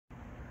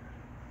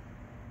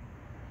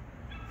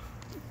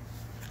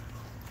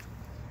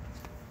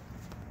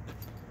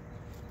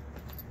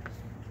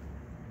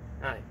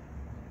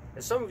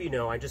As some of you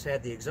know, I just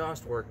had the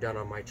exhaust work done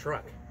on my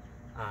truck.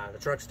 The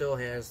truck still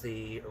has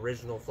the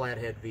original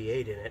Flathead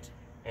V8 in it,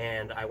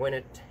 and I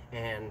went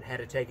and had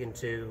it taken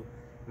to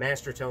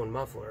Mastertone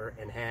Muffler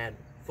and had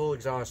full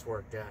exhaust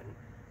work done.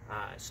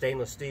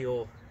 Stainless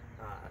steel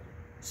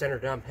center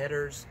dump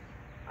headers.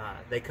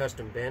 They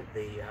custom bent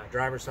the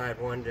driver's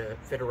side one to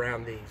fit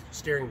around the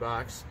steering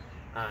box.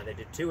 They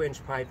did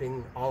 2-inch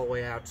piping all the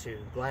way out to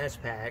glass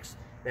packs,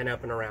 then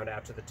up and around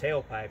out to the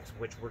tailpipes,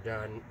 which were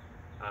done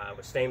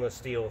with stainless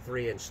steel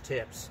 3-inch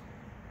tips.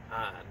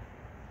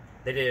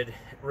 They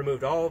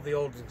removed all of the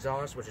old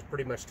exhaust, which is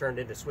pretty much turned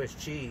into Swiss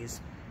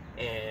cheese,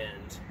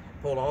 and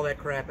pulled all that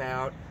crap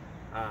out,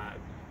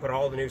 put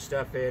all the new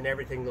stuff in.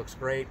 Everything looks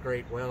great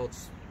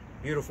welds,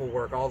 beautiful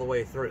work all the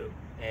way through,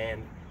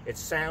 and it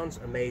sounds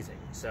amazing.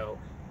 So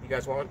if you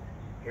guys want,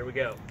 here we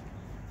go.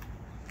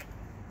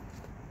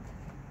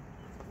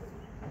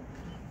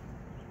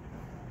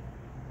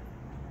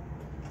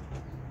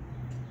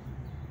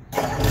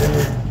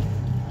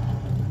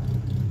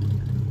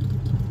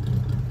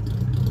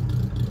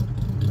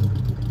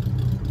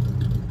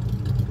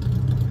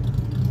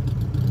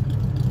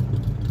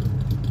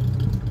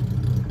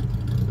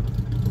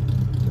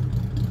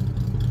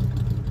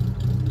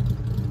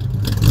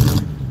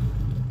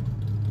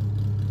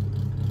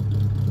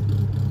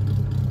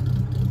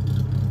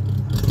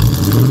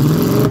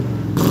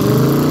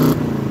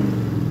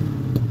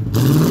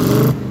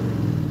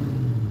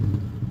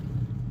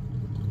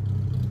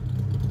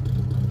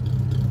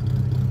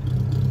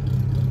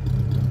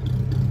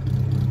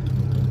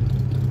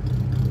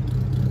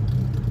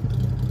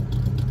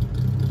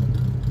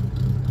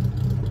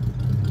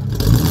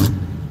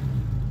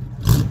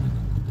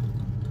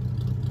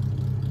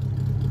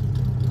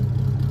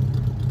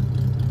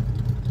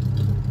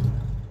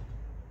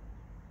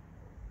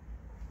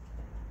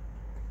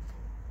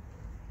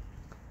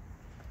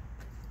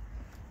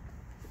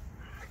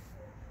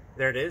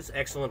 There it is.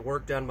 Excellent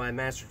work done by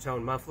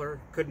Mastertone Muffler.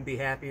 Couldn't be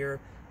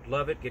happier.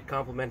 Love it. Get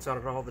compliments on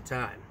it all the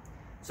time.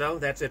 So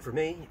that's it for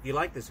me. If you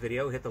like this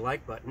video, hit the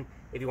like button.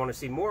 If you want to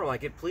see more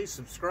like it, please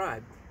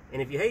subscribe.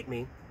 And if you hate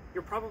me,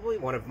 you're probably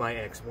one of my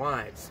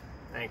ex-wives.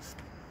 Thanks.